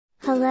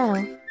Hello,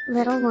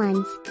 little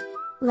ones.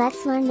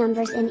 Let's learn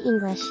numbers in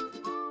English.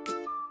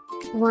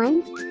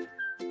 1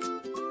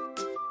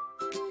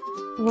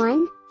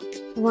 1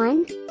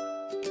 1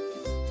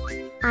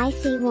 I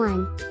see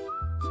 1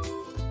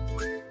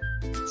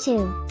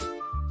 2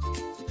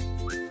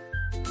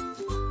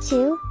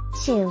 2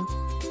 2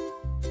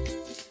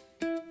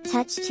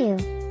 Touch 2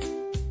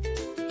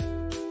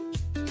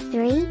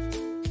 3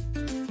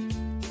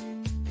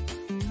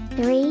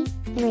 3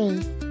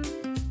 3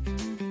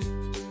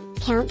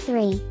 Count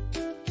 3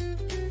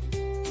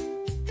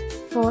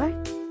 4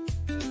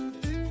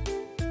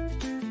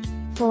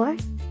 4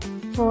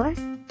 4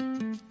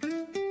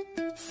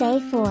 Say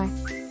 4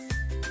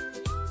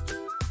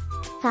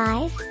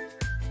 5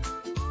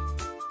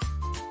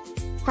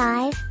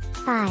 5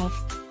 5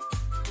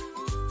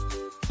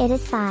 It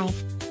is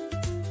 5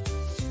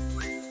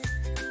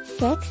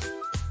 6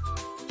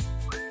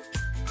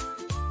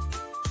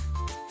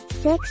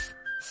 6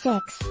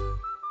 6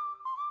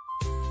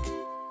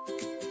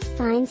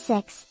 Find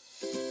 6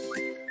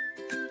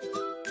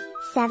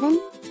 7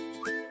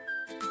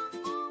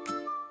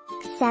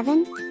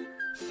 7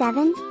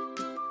 7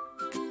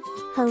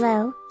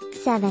 Hello,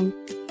 7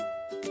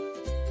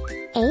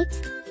 8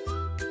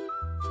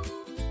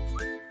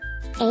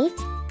 8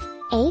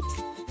 8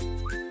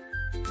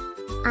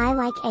 I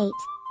like 8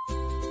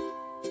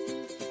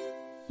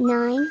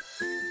 9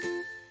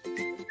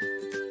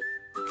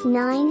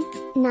 9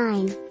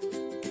 9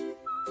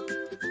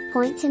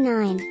 Point to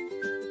 9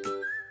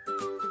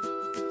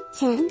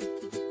 10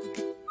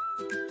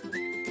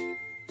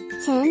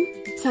 10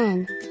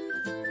 10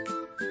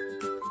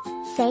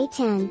 Say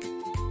 10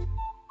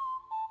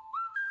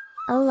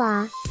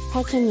 Hola,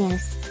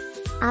 pequeños.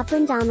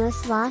 Aprendamos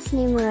los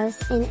números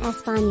en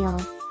español.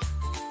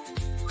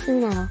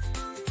 1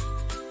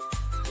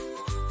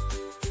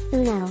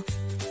 1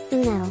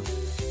 1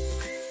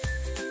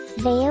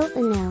 Veo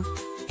 1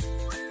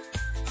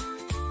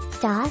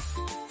 Dos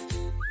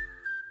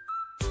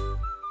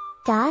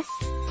Dos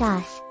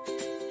Dos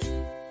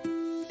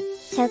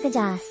Toca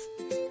dos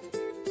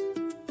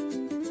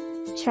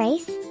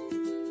Trace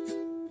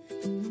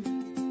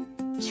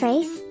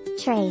Trace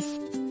Trace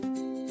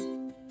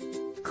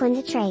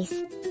Quinta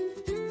trace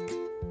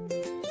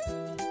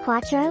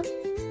Cuatro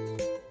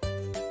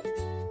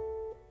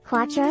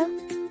Cuatro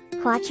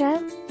Cuatro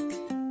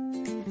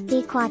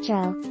Di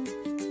cuatro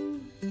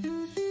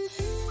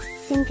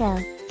Cinco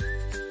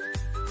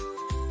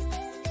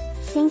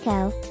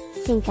Cinco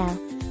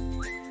Cinco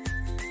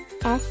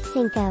Es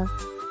cinco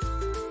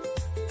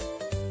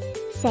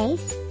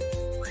Seis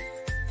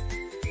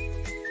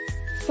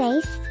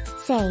Seis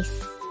Seis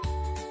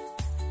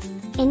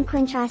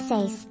Encuentra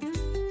seis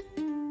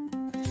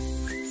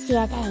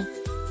Siete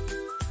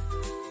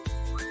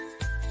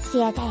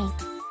Siete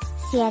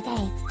Siete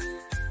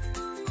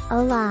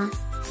Hola,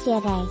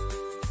 siete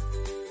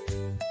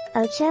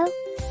Ocho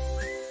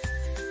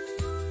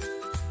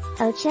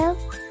Ocho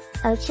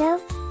Ocho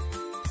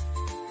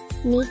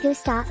Me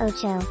gusta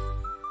ocho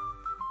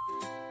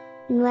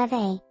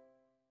Nueve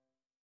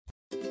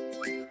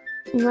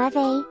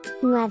Nueve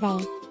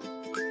Nueve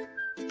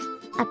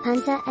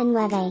Apunta a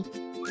nueve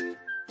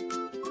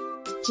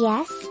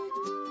Diez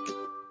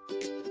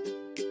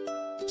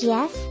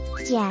Diez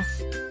Diez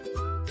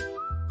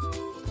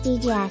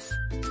Diez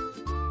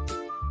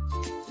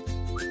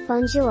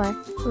Bonjour,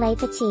 les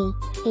petits,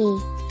 et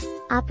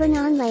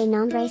apprenons les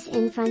nombres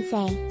en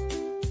français.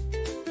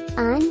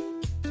 Un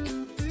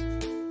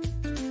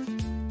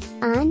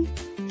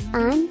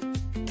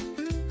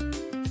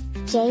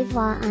Je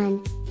vois un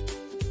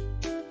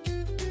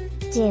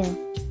Do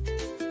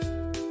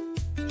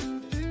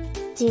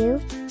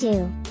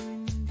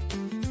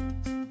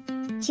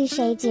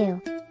Touché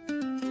do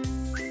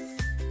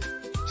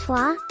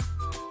Trois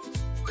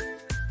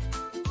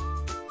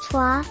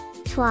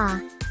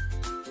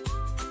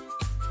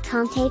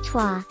Comptez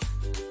 3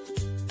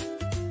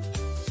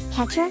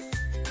 Quatre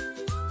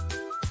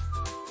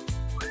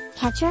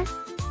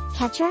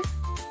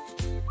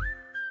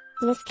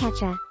This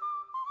quatre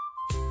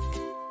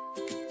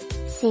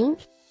Cinq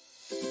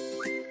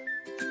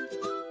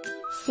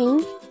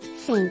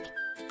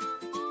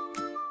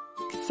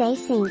Say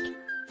cinq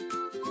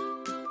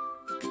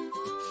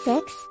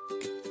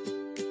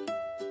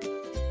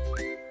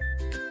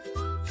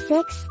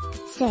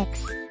Six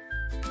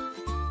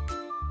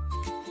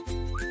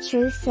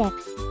True 6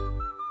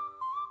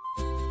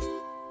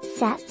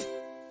 Sept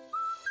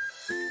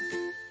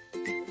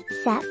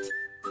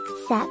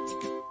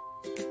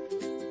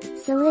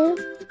Salut,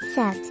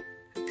 sept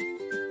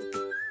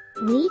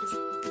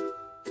Wheat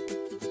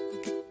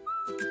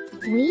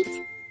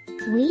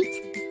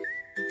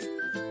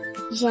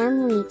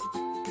J'aime wheat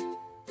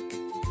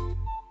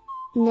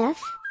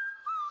Neuf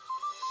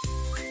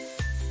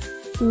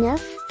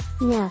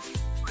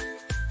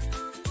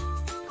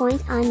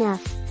Point on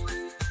neuf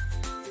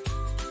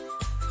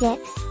Dix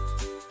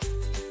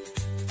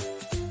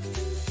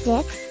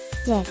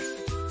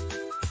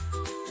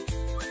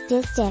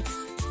Dix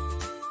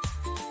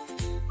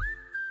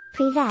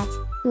Privat,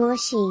 moi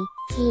he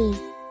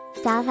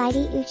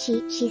Davidi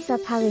uczyć числа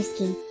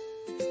по-русски.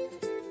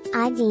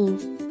 1.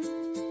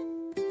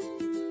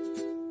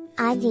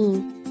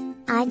 1.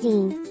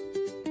 1.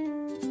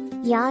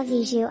 Я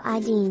вижу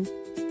 1.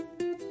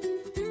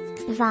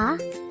 2.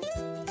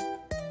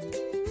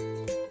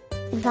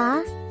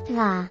 2.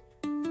 2.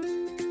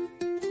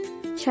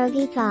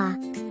 Trogi 2.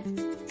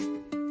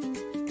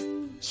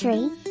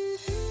 3.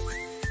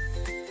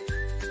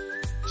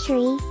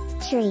 3.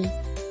 3.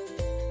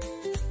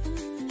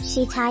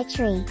 Shitai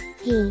 3.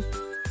 He.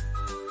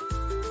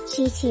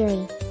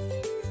 Chitiri.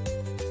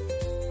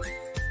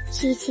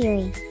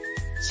 Chitiri.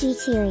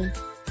 Chitiri.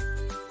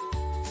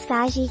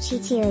 Skaji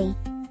chitiri.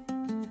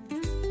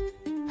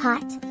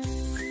 Pot.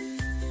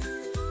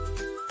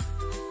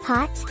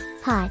 Pot.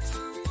 Pot.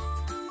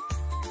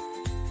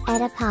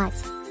 Eda pot.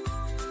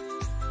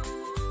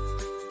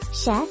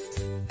 Chest.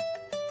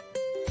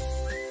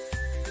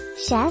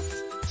 Chest.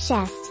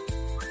 Chest.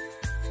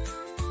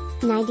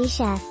 Nighty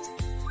chest.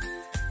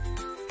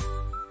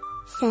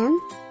 Sim.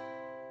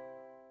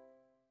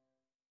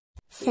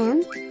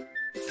 Sim.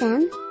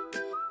 Sim.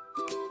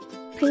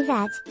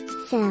 Privet.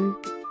 Sim.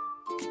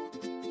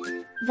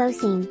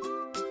 Vosim.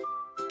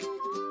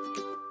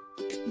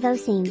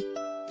 Vosim.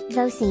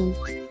 Vosim.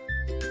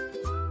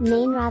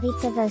 Main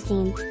Ravitsa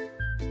Vosim.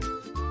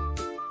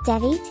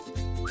 Devit.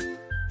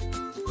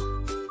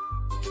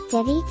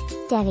 Devit.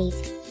 Devit.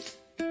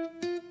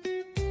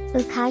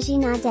 Ukaji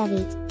na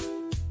Devit.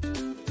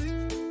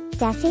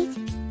 Desit.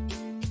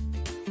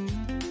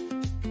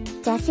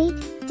 Desit.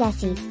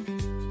 Desit.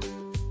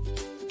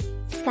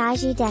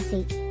 Skaji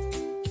Desit.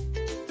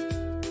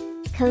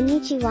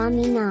 Konnichiwa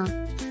mi na.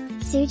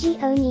 Suji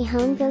o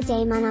Nihongo de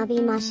Manabi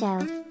Masho.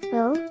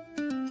 O?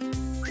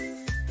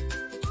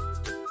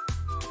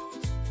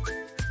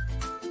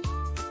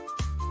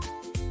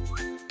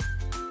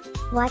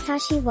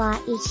 Watashi wa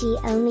ichi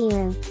o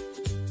miru.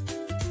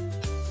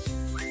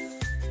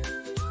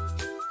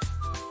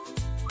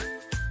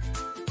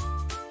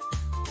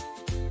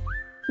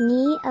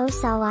 Ni o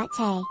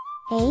sawate,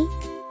 eh?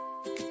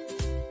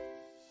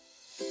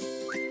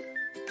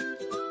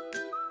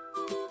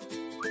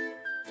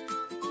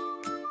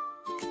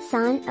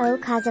 San o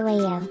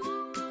kazueyo.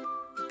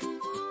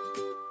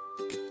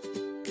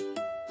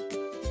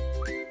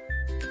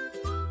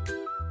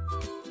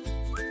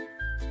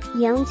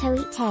 Yon to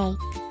ite.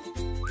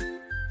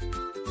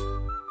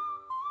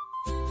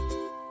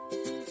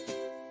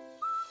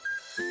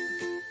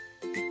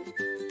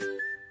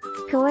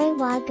 Kore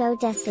wa go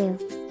desu.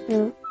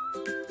 U.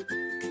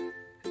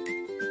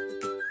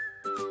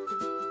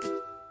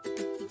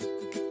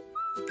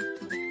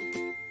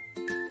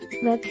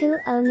 Roku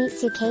o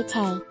mitsuke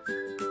te.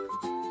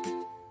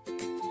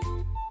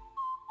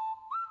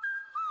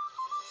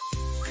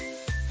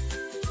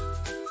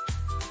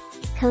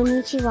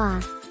 Konnichiwa.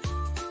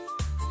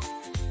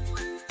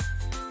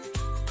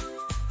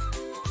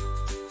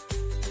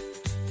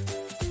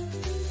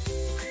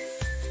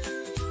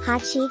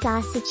 Hachi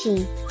ga suchi.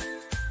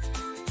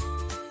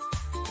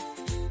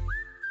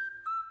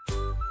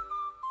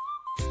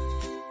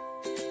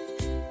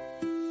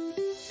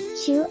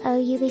 Chu o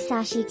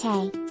yubisashi te.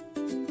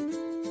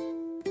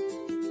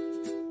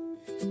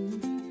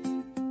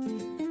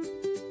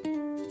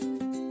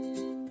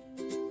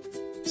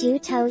 Ju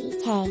to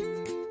ite.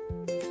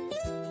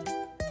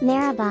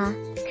 Merhaba,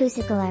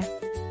 kusukular.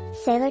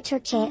 Sailor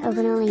Turkçe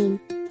Ogunalin.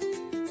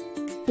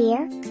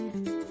 Beer?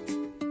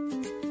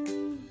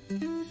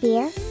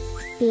 Beer?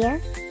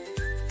 Beer?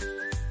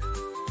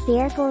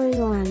 Beer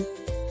Goruorm.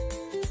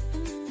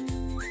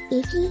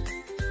 Iki?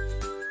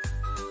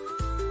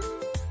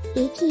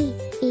 Iki,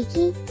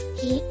 Iki,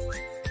 Ki.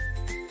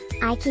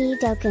 Aiki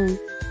Dokun.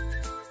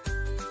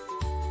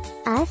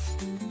 Us?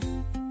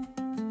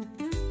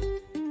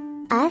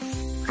 Us,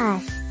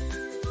 us.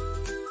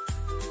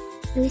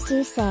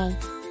 Usu say.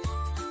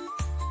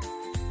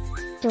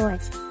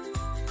 Dort.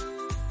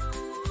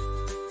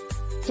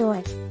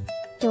 Dort.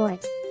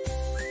 Dort.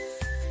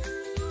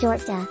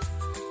 Dorta.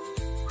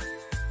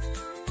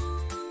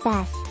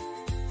 Bess.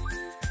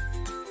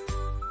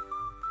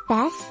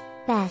 Bess,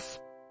 Bess.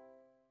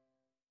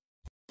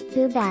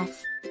 Boo Bess.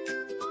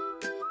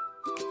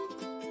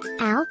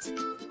 Out.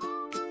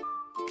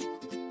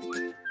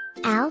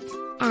 Out,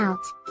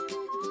 out.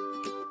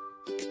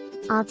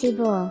 Alti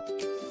Bull.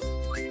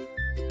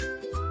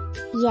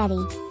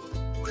 Yeti.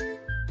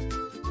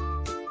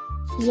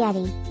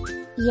 Yeti.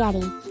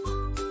 Yeti.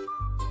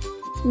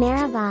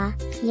 Merhaba,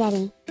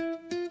 Yeti.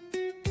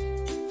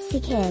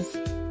 Sikiz.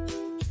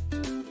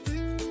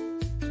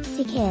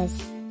 Sikiz.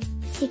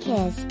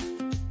 Sikiz.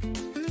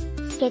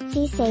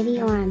 Skitsi Savi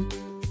Orm.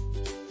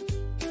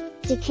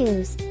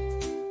 Dekuz.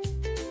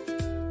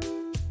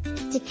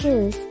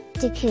 Dekuz,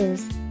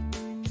 Dekuz.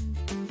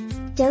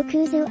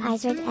 Dokuzu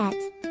Isert et.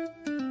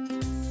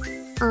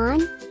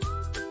 On.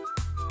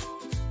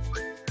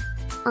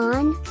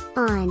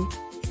 On.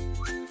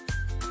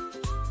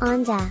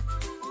 Onda.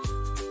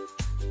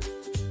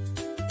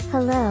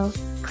 Hallo,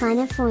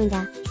 kleine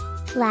Freunde.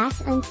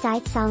 Lass uns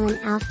Zeit sollen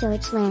auf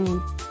Deutsch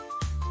lernen.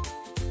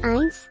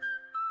 1.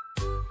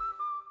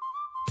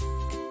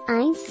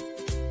 Eins,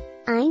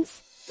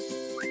 eins.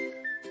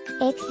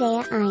 Ich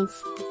sehe eins.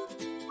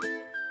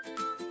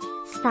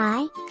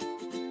 Zwei,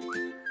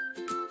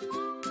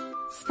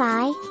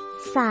 zwei,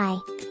 zwei.